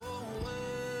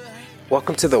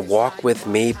Welcome to the Walk With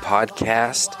Me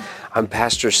podcast. I'm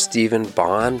Pastor Stephen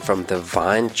Bond from the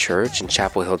Vine Church in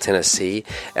Chapel Hill, Tennessee,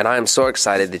 and I am so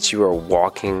excited that you are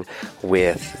walking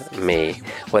with me.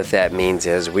 What that means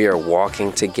is we are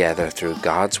walking together through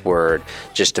God's Word,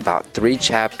 just about 3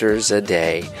 chapters a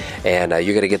day, and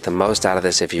you're going to get the most out of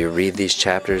this if you read these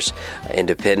chapters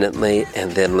independently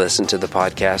and then listen to the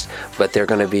podcast, but they're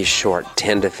going to be short,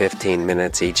 10 to 15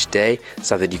 minutes each day,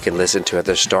 so that you can listen to at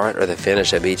the start or the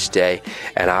finish of each day,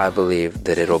 and I believe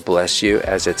that it'll bless you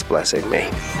as it's blessing me.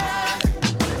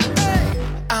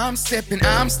 I'm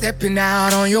stepping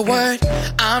out on your word.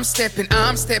 I'm stepping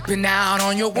out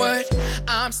on your word.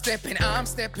 I'm stepping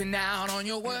out on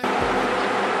your word.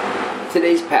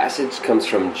 Today's passage comes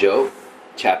from Job,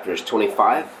 chapters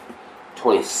 25,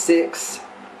 26,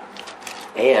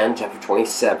 and chapter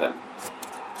 27.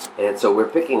 And so we're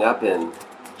picking up in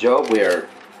Job. We are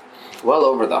well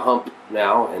over the hump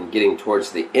now and getting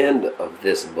towards the end of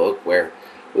this book, where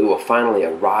we will finally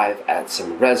arrive at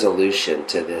some resolution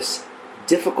to this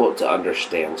difficult to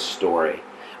understand story.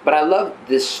 But I love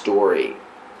this story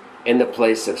in the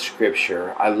place of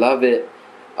Scripture. I love it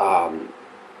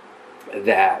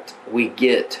that we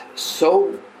get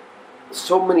so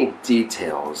many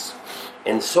details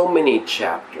and so many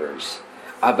chapters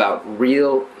about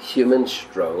real human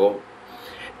struggle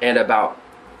and about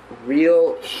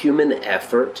real human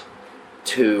effort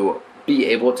to be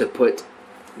able to put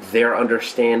their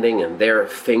understanding and their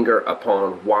finger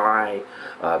upon why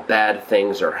bad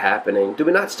things are happening. Do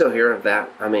we not still hear of that?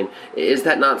 I mean, is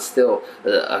that not still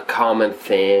a common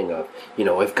thing of,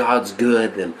 if God's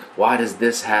good, then why does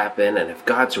this happen? And if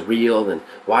God's real, then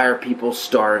why are people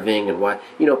starving? And why,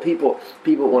 people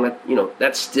want to,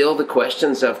 that's still the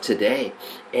questions of today.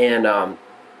 And,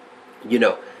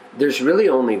 there's really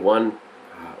only one,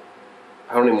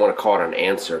 I don't even want to call it an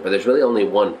answer, but there's really only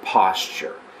one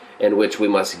posture in which we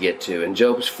must get to. And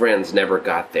Job's friends never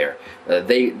got there.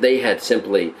 They had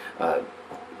simply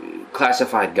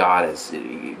classified God as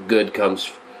good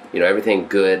comes, everything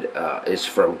good is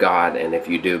from God, and if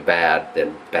you do bad,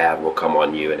 then bad will come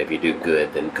on you, and if you do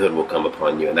good, then good will come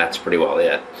upon you, and that's pretty well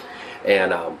it.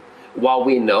 And while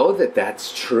we know that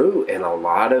that's true in a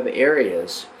lot of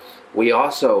areas, we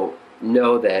also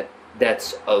know that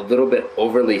that's a little bit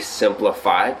overly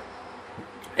simplified,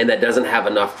 and that doesn't have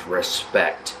enough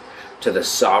respect to the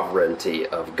sovereignty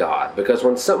of God. Because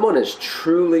when someone is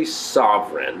truly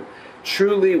sovereign,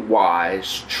 truly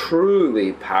wise,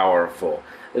 truly powerful,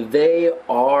 they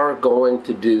are going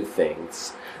to do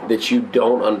things that you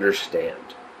don't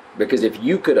understand. Because if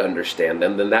you could understand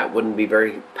them, then that wouldn't be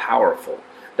very powerful.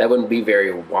 That wouldn't be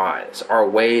very wise. Our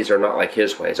ways are not like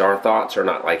His ways. Our thoughts are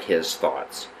not like His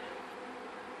thoughts.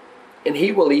 And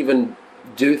He will even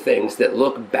do things that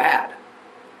look bad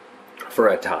for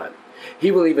a time.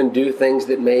 He will even do things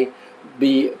that may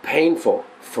be painful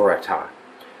for a time.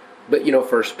 But,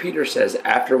 1 Peter says,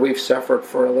 after we've suffered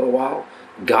for a little while,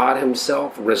 God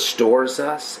Himself restores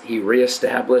us. He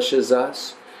reestablishes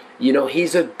us.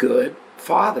 He's a good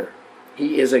Father.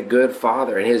 He is a good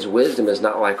Father, and His wisdom is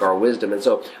not like our wisdom. And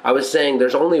so I was saying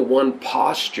there's only one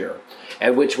posture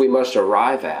at which we must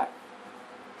arrive at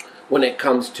when it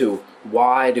comes to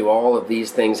why do all of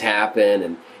these things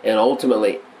happen, and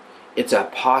ultimately it's a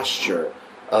posture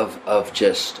of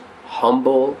just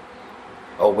humble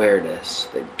awareness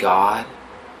that God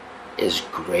is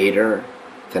greater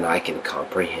than I can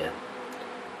comprehend.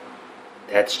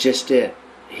 That's just it.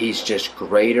 He's just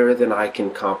greater than I can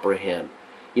comprehend.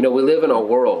 We live in a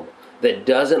world that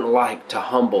doesn't like to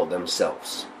humble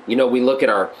themselves. We look at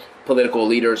our political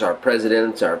leaders, our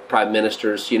presidents, our prime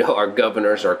ministers, our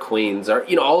governors, our queens,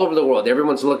 all over the world.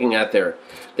 Everyone's looking at their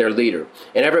leader,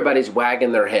 and everybody's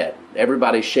wagging their head.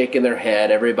 Everybody's shaking their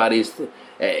head.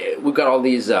 We've got all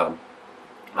these,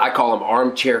 I call them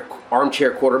armchair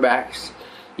quarterbacks.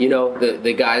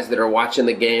 The guys that are watching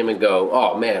the game and go,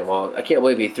 oh man, well, I can't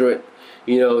believe he threw it,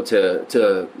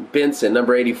 to Benson,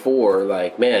 number 84.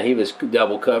 Like, man, he was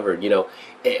double covered.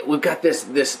 We've got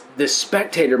this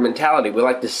spectator mentality. We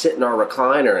like to sit in our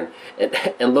recliner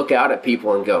and look out at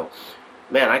people and go,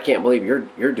 man, I can't believe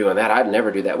you're doing that. I'd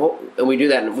never do that. Well, and we do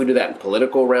that in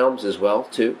political realms as well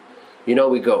too.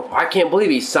 We go, I can't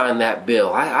believe he signed that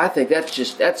bill. I think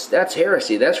that's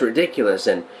heresy. That's ridiculous.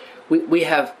 And we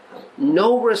have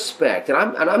no respect. And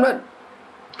I'm not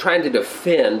trying to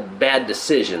defend bad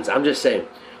decisions. I'm just saying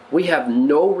we have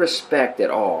no respect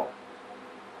at all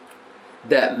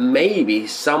that maybe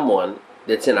someone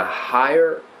that's in a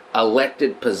higher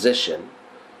elected position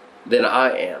than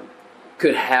I am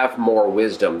could have more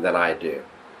wisdom than I do.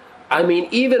 I mean,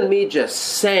 even me just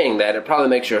saying that, it probably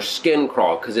makes your skin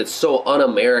crawl because it's so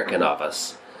un-American of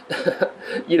us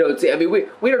we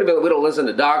don't listen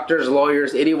to doctors,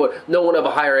 lawyers, anyone, no one of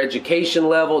a higher education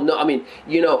level.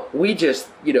 No, we just,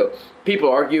 people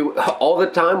argue all the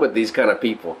time with these kind of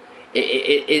people.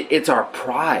 It's our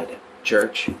pride,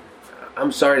 church.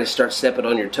 I'm sorry to start stepping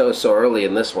on your toes so early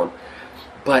in this one,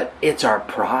 but it's our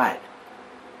pride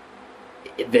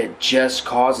that just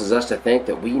causes us to think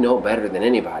that we know better than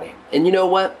anybody. And you know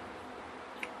what?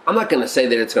 I'm not going to say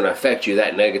that it's going to affect you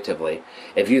that negatively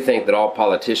if you think that all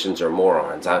politicians are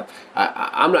morons.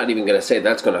 I'm not even going to say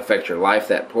that's going to affect your life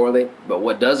that poorly. But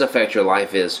what does affect your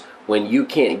life is when you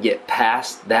can't get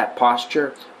past that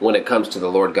posture when it comes to the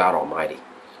Lord God Almighty.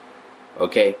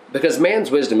 Okay? Because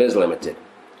man's wisdom is limited.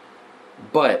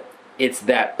 But it's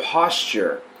that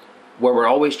posture where we're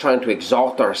always trying to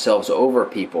exalt ourselves over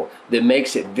people that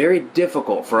makes it very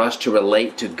difficult for us to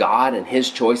relate to God and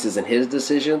His choices and His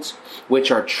decisions,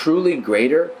 which are truly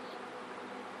greater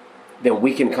than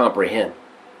we can comprehend.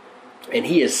 And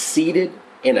He is seated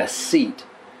in a seat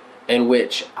in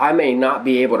which I may not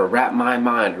be able to wrap my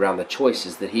mind around the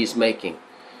choices that He's making,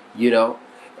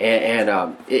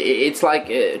 it's like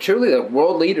truly the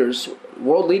world leaders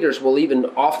will even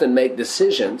often make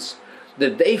decisions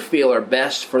that they feel are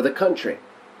best for the country.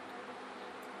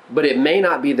 But it may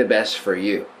not be the best for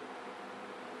you.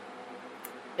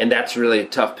 And that's really a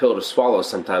tough pill to swallow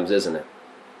sometimes, isn't it?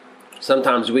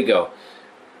 Sometimes we go,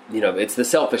 it's the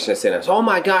selfishness in us. Oh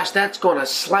my gosh, that's going to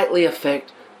slightly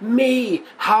affect me.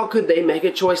 How could they make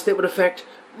a choice that would affect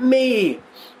me?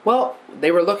 Well,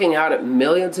 they were looking out at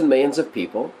millions and millions of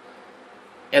people,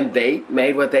 and they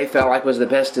made what they felt like was the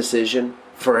best decision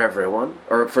for everyone,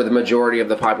 or for the majority of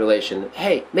the population.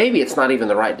 Hey, maybe it's not even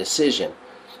the right decision.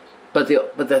 But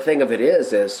the thing of it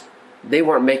is they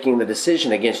weren't making the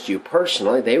decision against you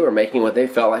personally. They were making what they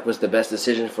felt like was the best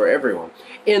decision for everyone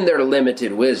in their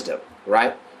limited wisdom,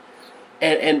 right?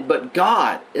 But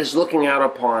God is looking out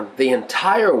upon the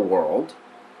entire world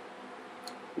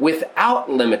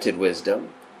without limited wisdom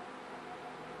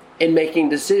and making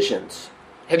decisions.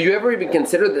 Have you ever even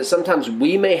considered that sometimes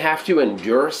we may have to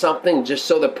endure something just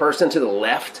so the person to the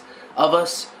left of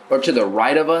us or to the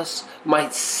right of us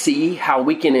might see how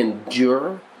we can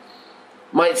endure,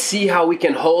 might see how we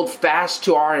can hold fast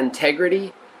to our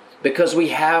integrity because we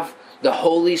have the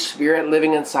Holy Spirit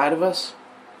living inside of us?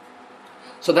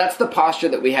 So that's the posture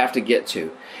that we have to get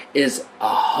to, is a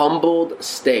humbled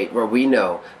state where we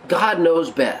know God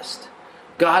knows best.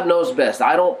 God knows best.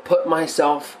 I don't put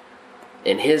myself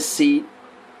in His seat.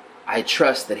 I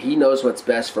trust that He knows what's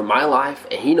best for my life,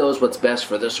 and He knows what's best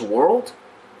for this world.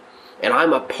 And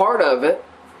I'm a part of it,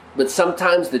 but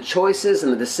sometimes the choices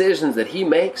and the decisions that He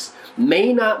makes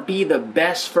may not be the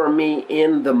best for me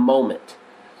in the moment.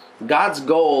 God's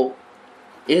goal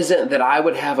isn't that I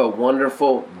would have a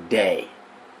wonderful day.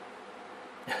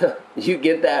 You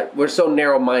get that? We're so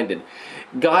narrow-minded.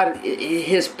 God,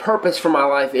 His purpose for my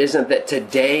life isn't that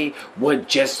today would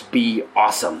just be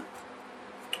awesome.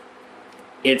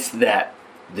 It's that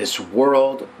this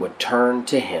world would turn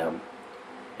to Him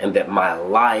and that my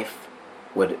life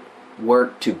would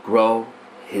work to grow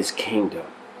His kingdom.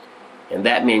 And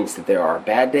that means that there are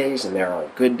bad days and there are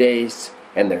good days,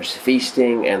 and there's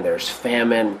feasting and there's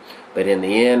famine. But in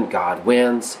the end, God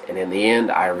wins, and in the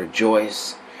end, I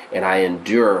rejoice and I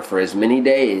endure for as many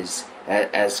days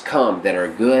as come that are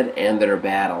good and that are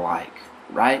bad alike,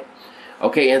 right?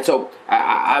 Okay, and so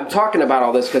I'm talking about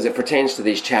all this because it pertains to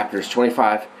these chapters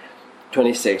 25,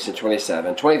 26, and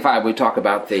 27. 25, we talk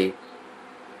about the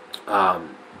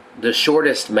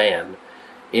shortest man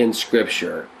in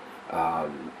Scripture,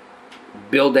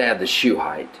 Bildad the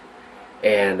Shuhite.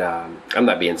 And I'm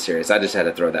not being serious. I just had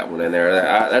to throw that one in there.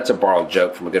 That's a borrowed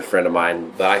joke from a good friend of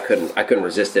mine, but I couldn't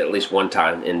resist it at least one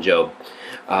time in Job.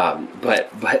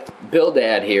 But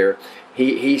Bildad here,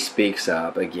 he speaks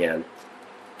up again.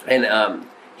 And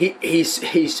he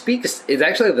speaks. It's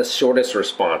actually the shortest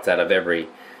response out of every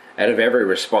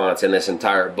response in this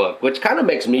entire book, which kind of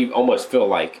makes me almost feel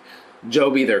like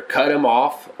Job either cut him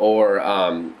off or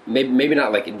maybe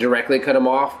not like directly cut him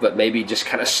off, but maybe just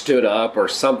kind of stood up or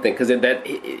something, because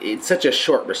it's such a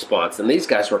short response. And these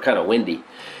guys were kind of windy.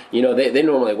 They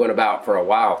normally went about for a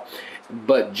while,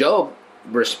 but Job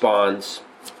responds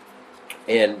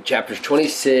in chapters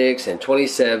 26 and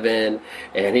 27,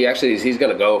 and he's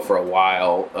going to go for a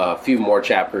while, a few more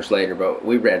chapters later, but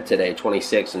we read today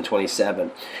 26 and 27.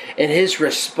 And his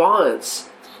response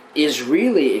is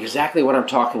really exactly what I'm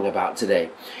talking about today.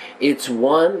 It's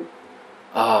one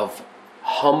of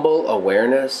humble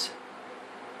awareness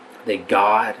that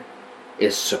God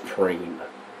is supreme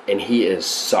and he is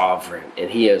sovereign,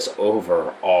 and he is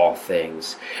over all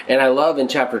things. And I love in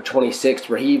chapter 26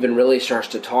 where he even really starts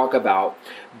to talk about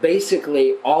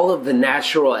basically all of the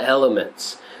natural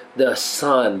elements, the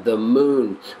sun, the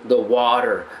moon, the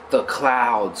water, the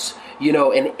clouds,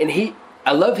 and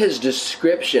I love his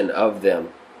description of them.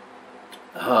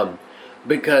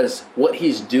 Because what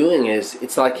he's doing is,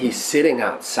 it's like he's sitting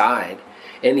outside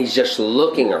and he's just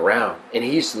looking around and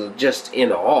he's just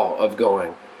in awe of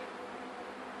going,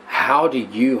 how do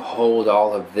you hold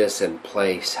all of this in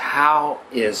place? How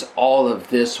is all of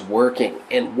this working?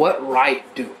 And what right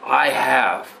do I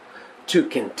have to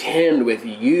contend with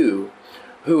you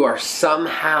who are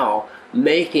somehow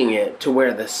making it to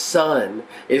where the sun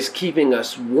is keeping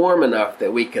us warm enough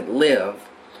that we can live,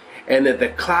 and that the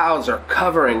clouds are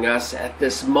covering us at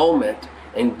this moment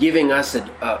and giving us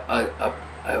a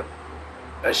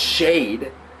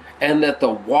shade, and that the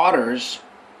waters,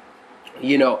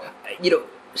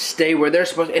 stay where they're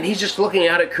supposed to. And he's just looking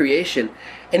out at creation,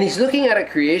 and he's looking out at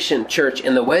creation, church,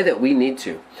 in the way that we need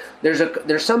to.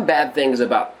 There's some bad things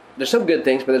about, there's some good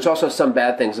things, but there's also some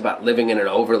bad things about living in an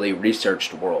overly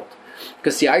researched world.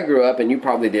 Because see, I grew up, and you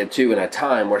probably did too, in a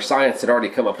time where science had already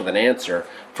come up with an answer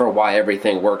for why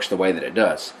everything works the way that it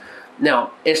does.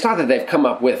 Now, it's not that they've come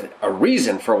up with a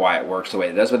reason for why it works the way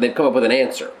it does, but they've come up with an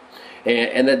answer.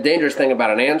 And the dangerous thing about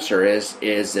an answer is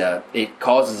it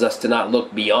causes us to not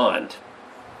look beyond.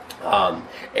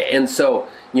 And so,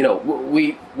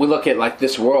 we look at like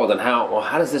this world and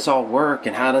how does this all work,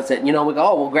 and how does it, we go,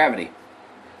 oh, well, gravity.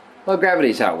 Well,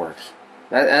 gravity's how it works.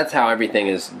 That's how everything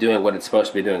is doing what it's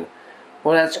supposed to be doing.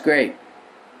 Well, that's great.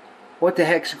 What the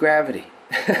heck's gravity?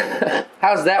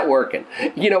 How's that working?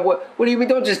 What do you mean?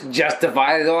 Don't just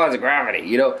justify it. Oh, it's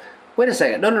gravity. Wait a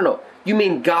second. No. You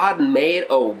mean God made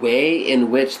a way in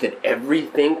which that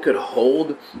everything could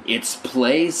hold its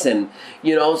place, and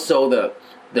so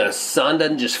the sun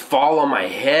doesn't just fall on my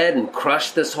head and crush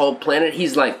this whole planet.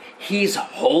 He's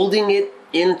holding it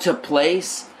into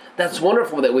place. That's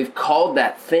wonderful that we've called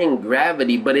that thing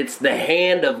gravity, but it's the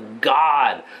hand of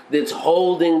God that's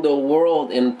holding the world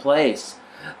in place.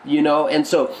 And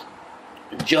so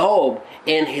Job,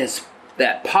 in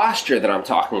that posture that I'm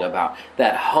talking about,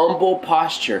 that humble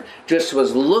posture, just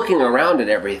was looking around at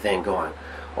everything going,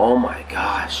 oh my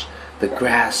gosh, the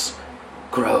grass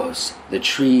grows, the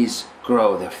trees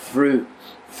grow, the fruit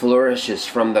flourishes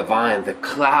from the vine, the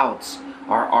clouds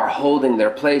are holding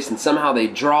their place, and somehow they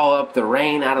draw up the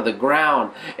rain out of the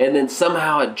ground, and then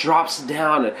somehow it drops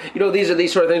down. And these are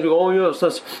these sort of things. We go, oh yes,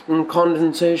 that's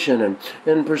condensation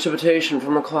and precipitation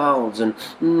from the clouds, and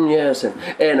yes,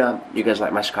 and you guys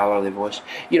like my scholarly voice.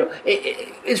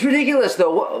 It's ridiculous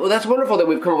though. That's wonderful that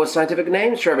we've come up with scientific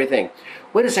names for everything.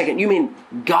 Wait a second, you mean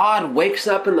God wakes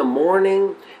up in the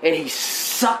morning and he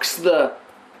sucks the...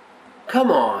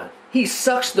 Come on. He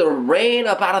sucks the rain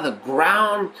up out of the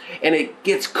ground, and it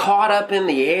gets caught up in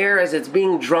the air as it's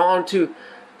being drawn to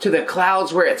the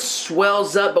clouds where it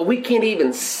swells up, but we can't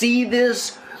even see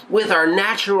this with our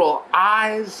natural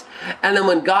eyes. And then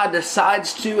when God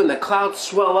decides to, and the clouds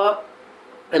swell up,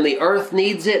 and the earth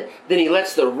needs it, then he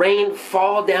lets the rain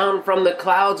fall down from the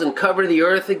clouds and cover the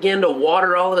earth again to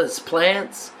water all of his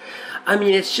plants. I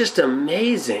mean, it's just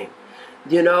amazing,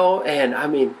 and I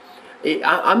mean,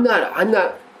 I'm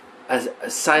not a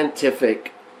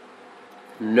scientific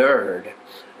nerd,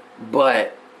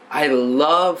 but I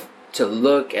love to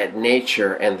look at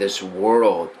nature and this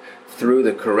world through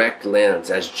the correct lens,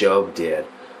 as Job did,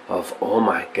 of, oh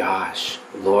my gosh,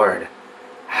 Lord,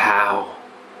 how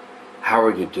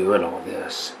are you doing all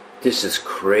this? This is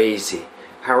crazy.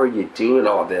 How are you doing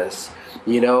all this?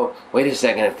 Wait a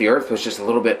second, if the earth was just a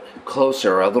little bit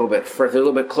closer, or a little bit further, a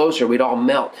little bit closer, we'd all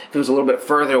melt. If it was a little bit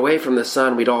further away from the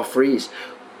sun, we'd all freeze.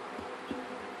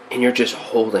 And you're just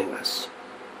holding us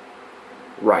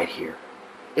right here.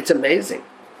 It's amazing.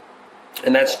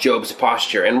 And that's Job's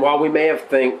posture. And while we may have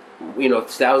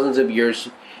thousands of years,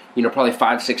 probably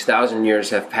 5,000-6,000 years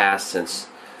have passed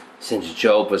since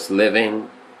Job was living.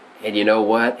 And you know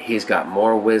what? He's got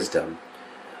more wisdom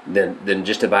than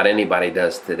just about anybody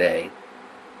does today,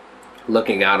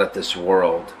 looking out at this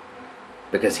world,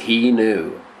 because he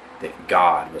knew that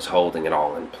God was holding it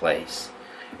all in place.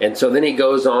 And so then he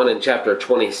goes on in chapter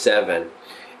 27,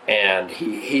 and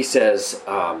he says,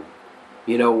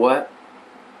 you know what?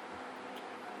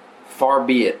 Far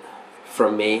be it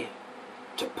from me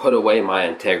to put away my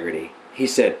integrity. He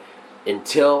said,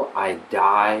 until I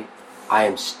die, I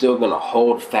am still going to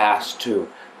hold fast to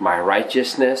my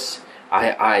righteousness.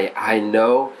 I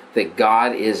know that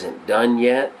God isn't done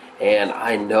yet, and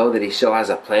I know that he still has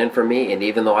a plan for me. And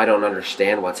even though I don't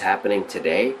understand what's happening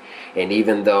today, and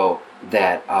even though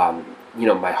that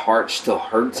my heart still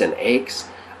hurts and aches,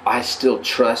 I still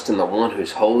trust in the one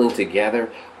who's holding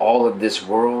together all of this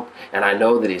world, and I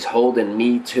know that he's holding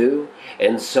me too.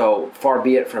 And so far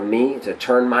be it from me to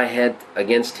turn my head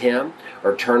against him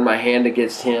or turn my hand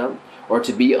against him or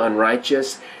to be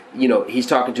unrighteous. He's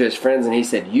talking to his friends and he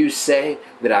said, you say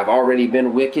that I've already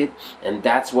been wicked, and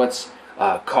that's what's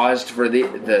caused for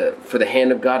the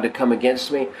hand of God to come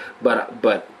against me.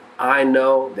 But I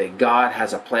know that God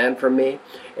has a plan for me,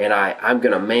 and I'm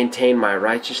going to maintain my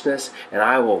righteousness, and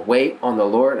I will wait on the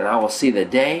Lord, and I will see the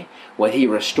day when he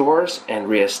restores and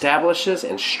reestablishes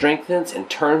and strengthens and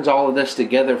turns all of this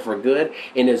together for good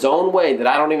in his own way that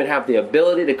I don't even have the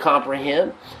ability to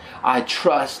comprehend. I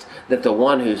trust that the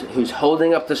one who's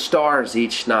holding up the stars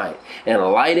each night and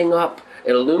lighting up,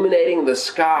 illuminating the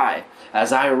sky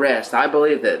as I rest, I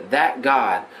believe that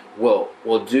God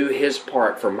will do his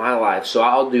part for my life. So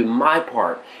I'll do my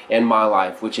part in my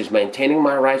life, which is maintaining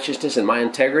my righteousness and my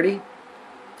integrity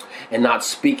and not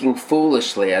speaking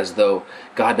foolishly as though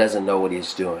God doesn't know what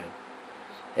he's doing.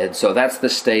 And so that's the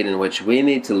state in which we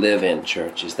need to live in,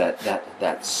 church, is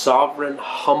that sovereign,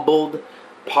 humbled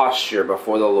posture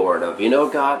before the Lord of,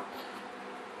 God,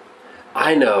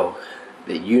 I know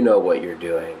that you know what you're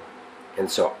doing. And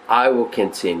so I will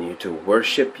continue to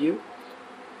worship you,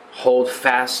 hold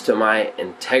fast to my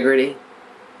integrity,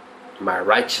 my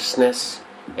righteousness,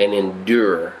 and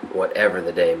endure whatever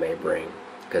the day may bring.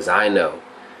 Because I know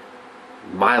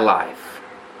my life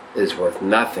is worth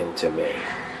nothing to me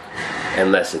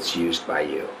unless it's used by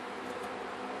you.